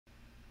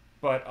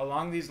But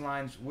along these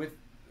lines,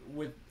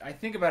 I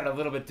think about it a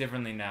little bit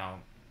differently now.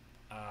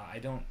 I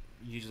don't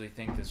usually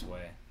think this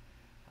way.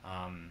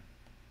 Um,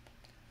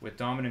 with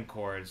dominant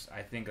chords,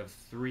 I think of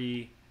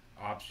three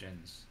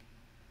options.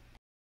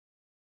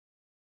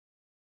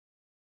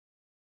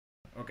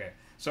 Okay,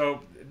 so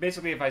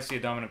basically, if I see a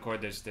dominant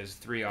chord, there's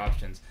three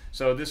options.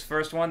 So this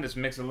first one, this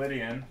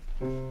Mixolydian,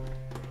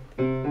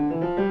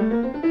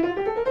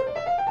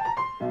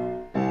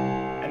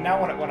 and now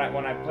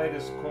when I play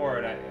this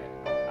chord,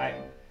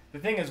 the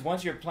thing is,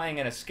 once you're playing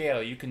in a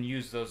scale, you can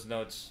use those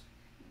notes,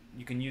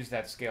 you can use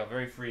that scale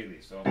very freely.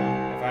 So if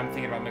I'm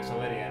thinking about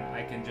Mixolydian,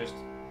 I can just,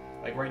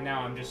 like right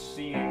now, I'm just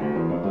seeing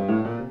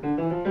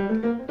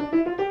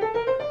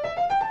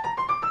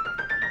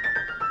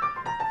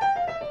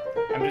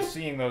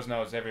those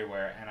notes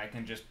everywhere, and I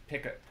can just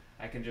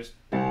I can just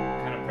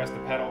kind of press the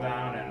pedal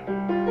down, and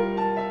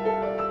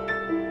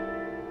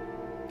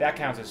that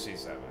counts as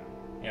C7.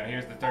 You know,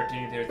 here's the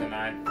 13th, here's the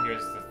 9th,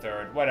 here's the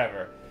 3rd,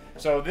 whatever.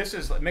 So this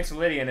is,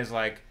 Mixolydian is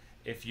like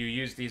if you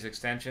use these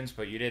extensions,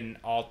 but you didn't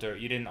alter the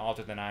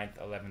 9th,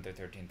 11th, or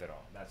 13th at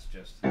all. That's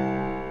just.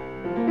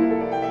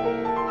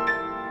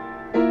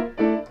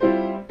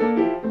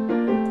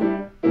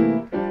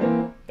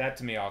 That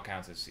to me all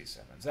counts as C7.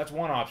 So that's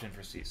one option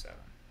for C7.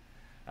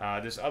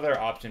 This other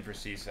option for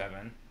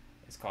C7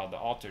 is called the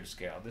altered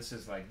scale. This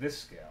is like this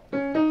scale.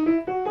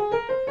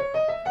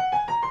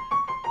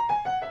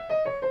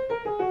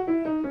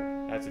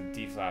 That's a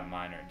D flat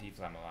minor, D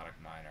flat melodic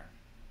minor.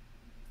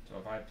 So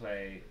if I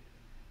play,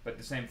 but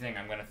the same thing,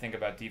 I'm going to think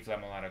about D flat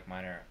melodic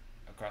minor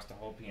across the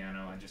whole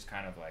piano and just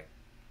kind of like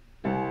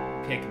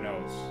pick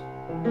notes.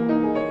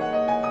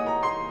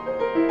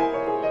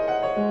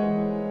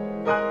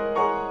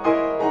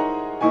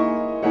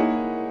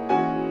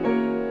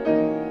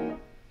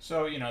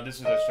 So, you know, this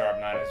is a sharp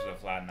 9, this is a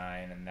flat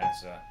 9, and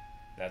that's a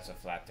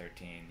flat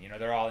 13. You know,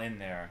 they're all in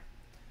there.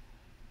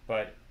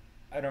 But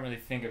I don't really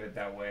think of it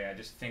that way. I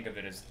just think of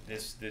it as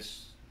this.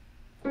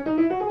 You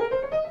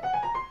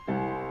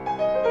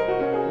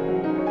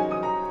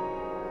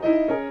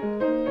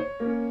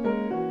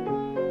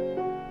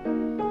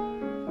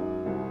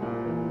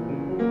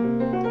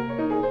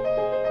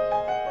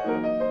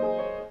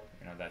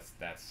know,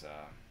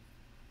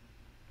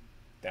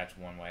 that's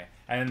one way.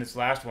 And then this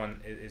last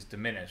one is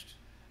diminished.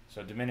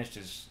 So diminished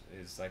is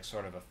like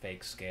sort of a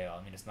fake scale.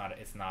 I mean, it's not a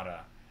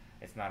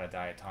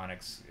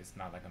diatonics. It's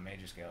not like a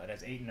major scale. It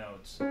has 8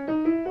 notes.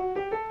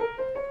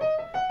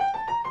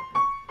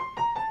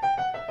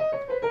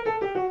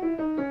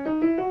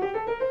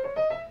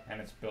 And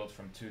it's built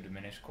from 2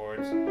 diminished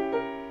chords.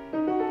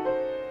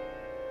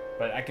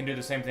 But I can do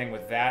the same thing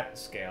with that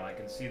scale. I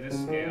can see this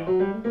scale.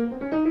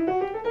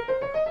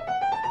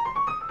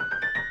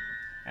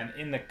 And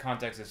in the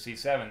context of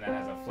C7, that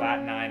has a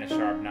flat 9, a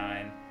sharp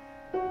 9,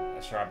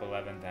 a sharp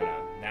 11th, and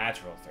a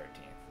natural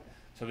 13th.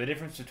 So the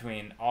difference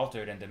between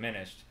altered and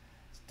diminished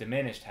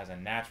has a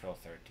natural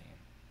 13,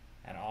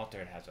 and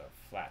altered has a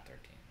flat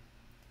 13.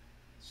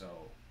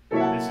 So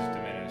this is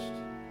diminished.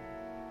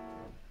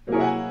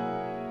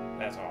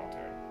 That's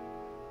altered.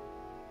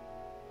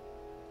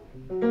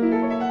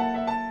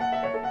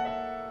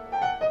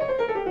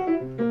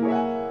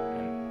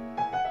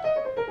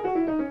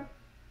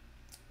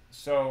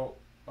 So,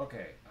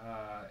 okay,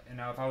 and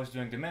now if I was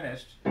doing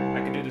diminished,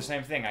 I can do the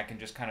same thing. I can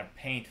just kind of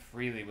paint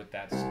freely with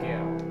that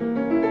scale.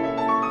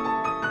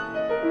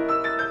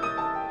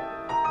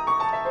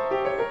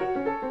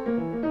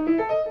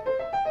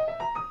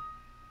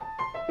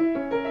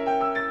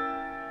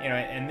 You know,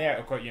 and there,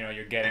 of course, you know,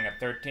 you're getting a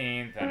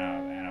 13th and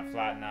a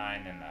flat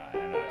 9 and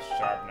a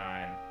sharp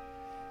 9.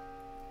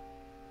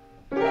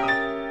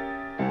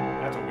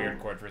 That's a weird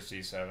chord for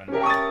C7.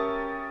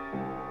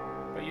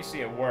 But you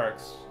see it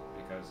works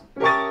because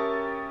you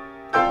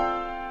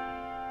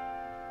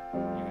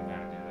can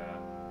kind of do that.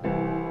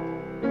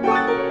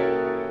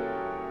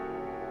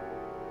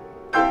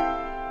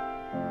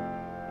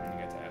 And you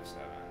get to F7.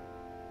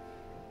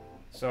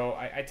 So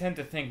I tend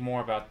to think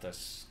more about the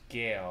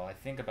scale. I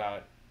think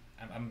about,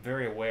 I'm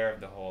very aware of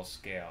the whole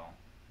scale.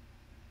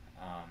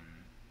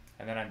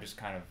 And then I'm just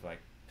kind of like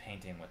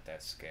painting with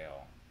that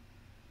scale.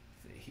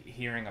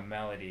 Hearing a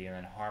melody and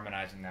then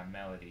harmonizing that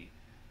melody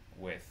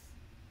with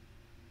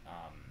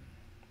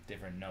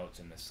different notes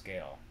in the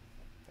scale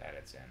that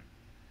it's in.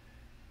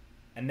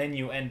 And then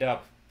you end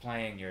up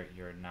playing your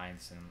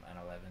 9ths and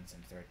 11ths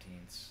and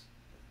 13ths.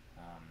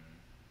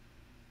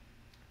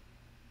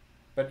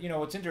 But you know,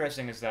 what's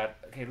interesting is that,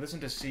 okay,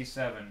 listen to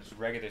C7, just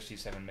regular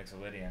C7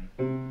 Mixolydian,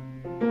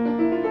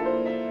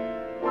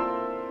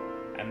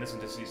 and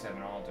listen to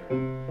C7 altered.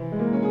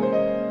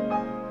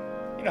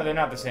 You know, they're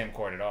not the same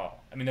chord at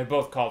all. I mean, they're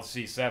both called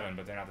C7,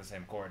 but they're not the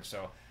same chord.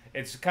 So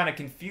it's kind of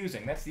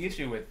confusing. That's the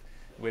issue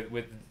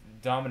with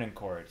dominant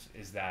chords,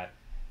 is that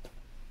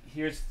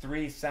here's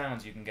 3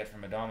 sounds you can get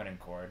from a dominant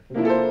chord.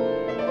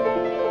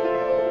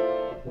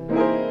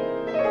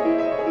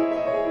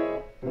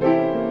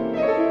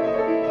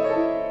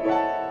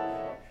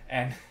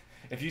 And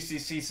if you see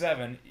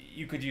C7,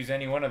 you could use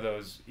any one of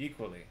those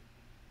equally.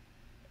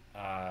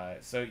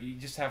 So you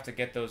just have to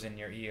get those in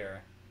your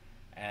ear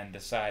and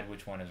decide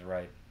which one is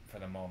right for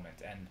the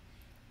moment. And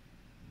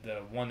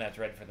the one that's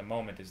right for the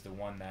moment is the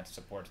one that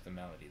supports the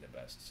melody the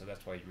best. So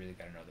that's why you really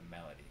got to know the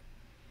melody.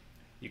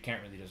 You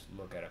can't really just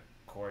look at a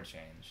chord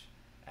change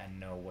and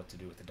know what to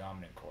do with the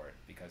dominant chord,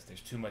 because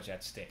there's too much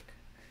at stake,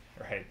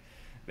 right?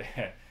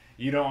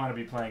 You don't want to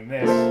be playing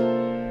this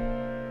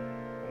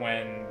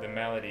when the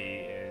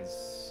melody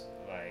is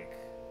like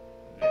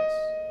this.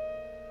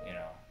 You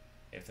know,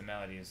 if the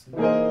melody is, you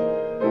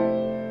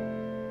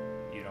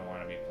don't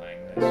want to be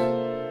playing this.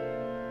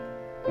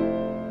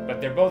 But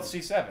they're both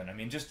C7. I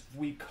mean, just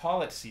we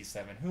call it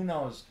C7. Who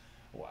knows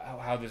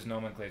how this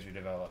nomenclature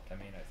developed? I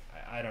mean,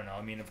 I don't know.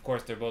 I mean, of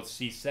course, they're both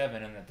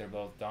C7 and that they're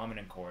both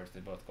dominant chords. They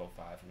both go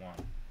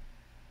 5-1.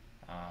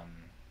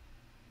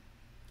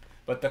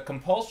 But the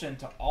compulsion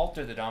to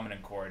alter the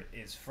dominant chord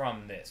is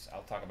from this.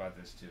 I'll talk about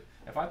this too.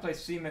 If I play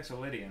C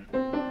mixolydian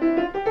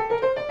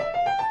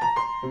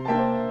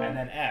and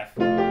then F,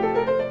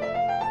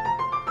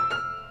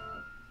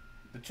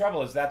 the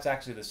trouble is that's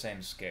actually the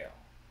same scale.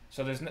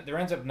 So there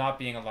ends up not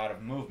being a lot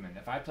of movement.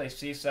 If I play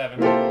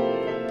C7,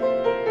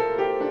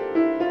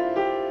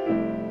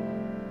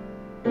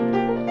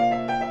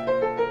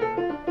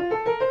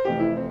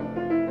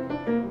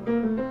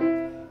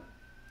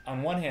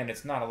 on one hand,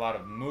 it's not a lot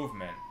of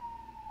movement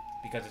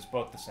because it's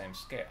both the same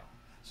scale.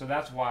 So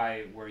that's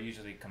why we're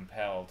usually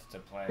compelled to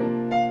play.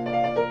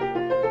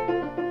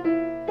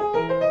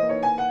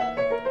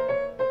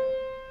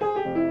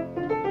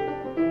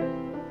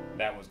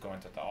 That was going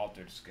to the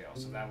altered scale.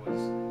 So that was,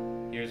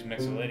 here's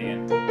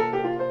mixolydian,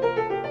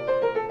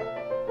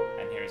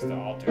 and here's the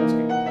altered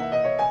scale.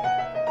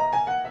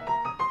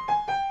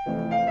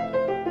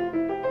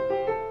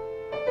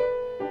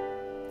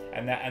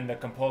 And the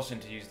compulsion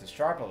to use the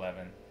sharp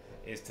 11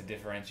 is to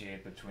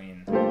differentiate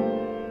between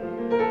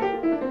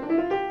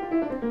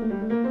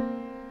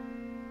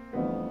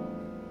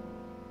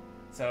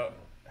so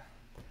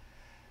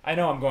I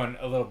know I'm going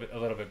a little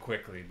bit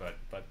quickly, but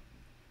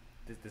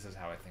this is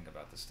how I think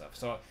about this stuff.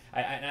 So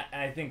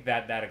I think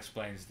that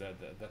explains the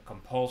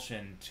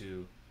compulsion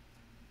to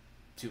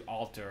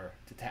alter,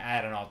 to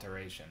add an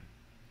alteration.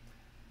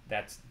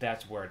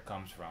 That's where it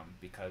comes from,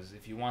 because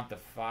if you want the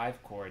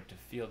 5 chord to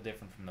feel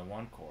different from the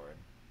 1 chord,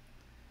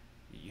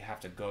 you have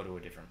to go to a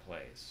different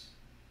place.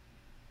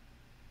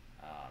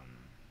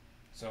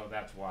 So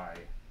that's why.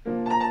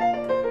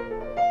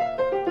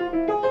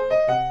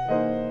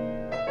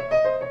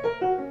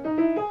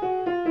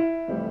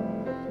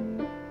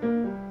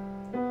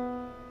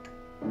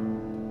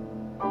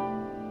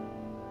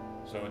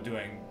 So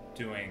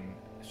doing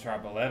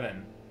sharp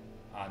 11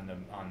 on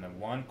the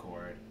 1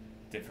 chord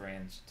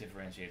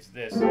differentiates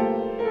this.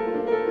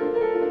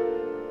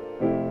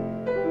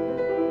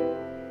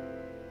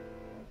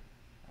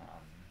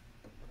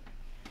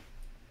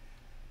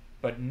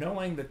 But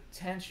knowing the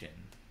tension,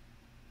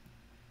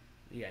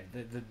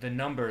 the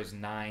numbers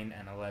 9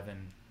 and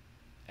 11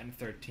 and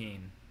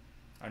 13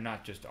 are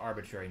not just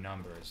arbitrary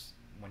numbers.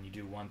 When you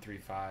do 1, 3,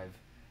 5,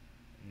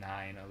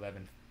 9,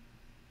 11,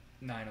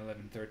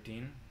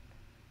 13,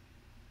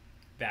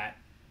 that,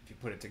 if you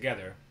put it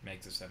together,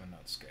 makes a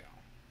 7-note scale.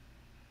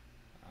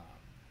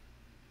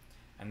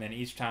 And then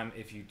each time,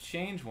 if you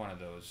change one of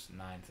those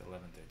 9th,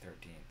 11th, or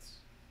 13th,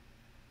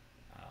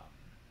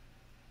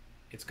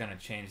 it's going to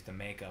change the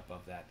makeup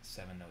of that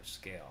 7-note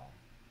scale.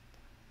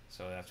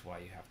 So that's why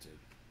you have to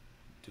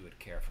do it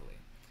carefully.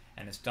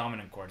 And it's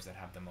dominant chords that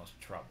have the most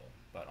trouble,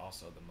 but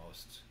also the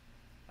most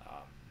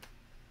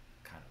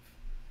kind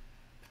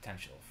of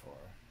potential for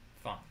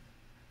fun.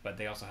 But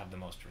they also have the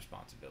most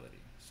responsibility.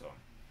 So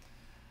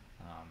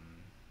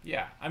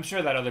yeah, I'm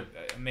sure that other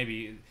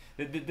maybe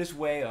this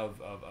way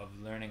of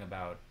learning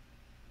about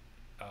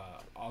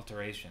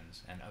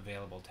alterations and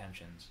available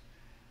tensions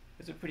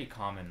is a pretty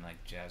common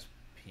like jazz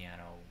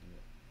piano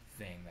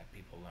thing that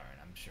people learn.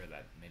 I'm sure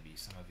that maybe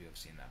some of you have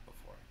seen that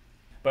before.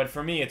 But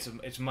for me,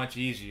 it's much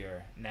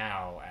easier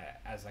now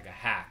as like a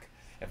hack.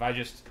 If I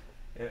just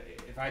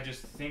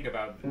think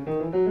about,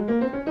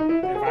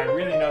 if I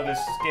really know this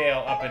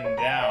scale up and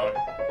down,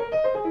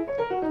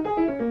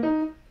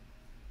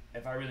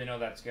 if I really know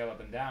that scale up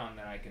and down,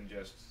 then I can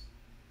just,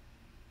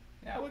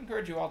 I would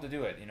encourage you all to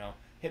do it. You know,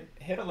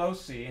 hit a low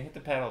C and hit the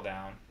pedal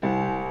down,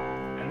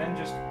 and then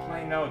just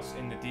play notes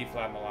in the D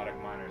flat melodic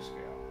minor scale.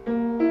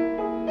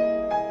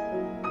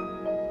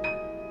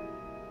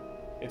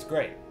 It's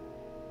great.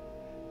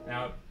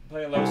 Now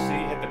play a low C,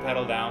 hit the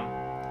pedal down,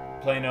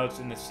 play notes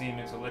in the C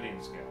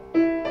mixolydian scale.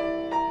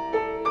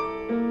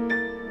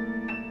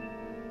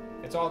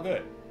 It's all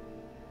good.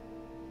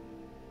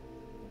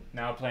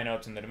 Now play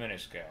notes in the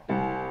diminished scale.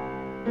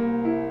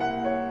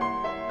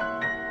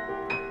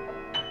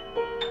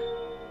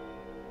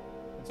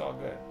 It's all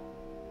good.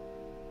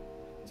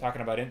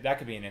 Talking about that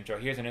could be an intro.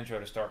 Here's an intro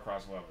to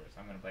Star-Crossed Lovers.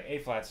 I'm going to play A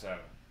flat 7.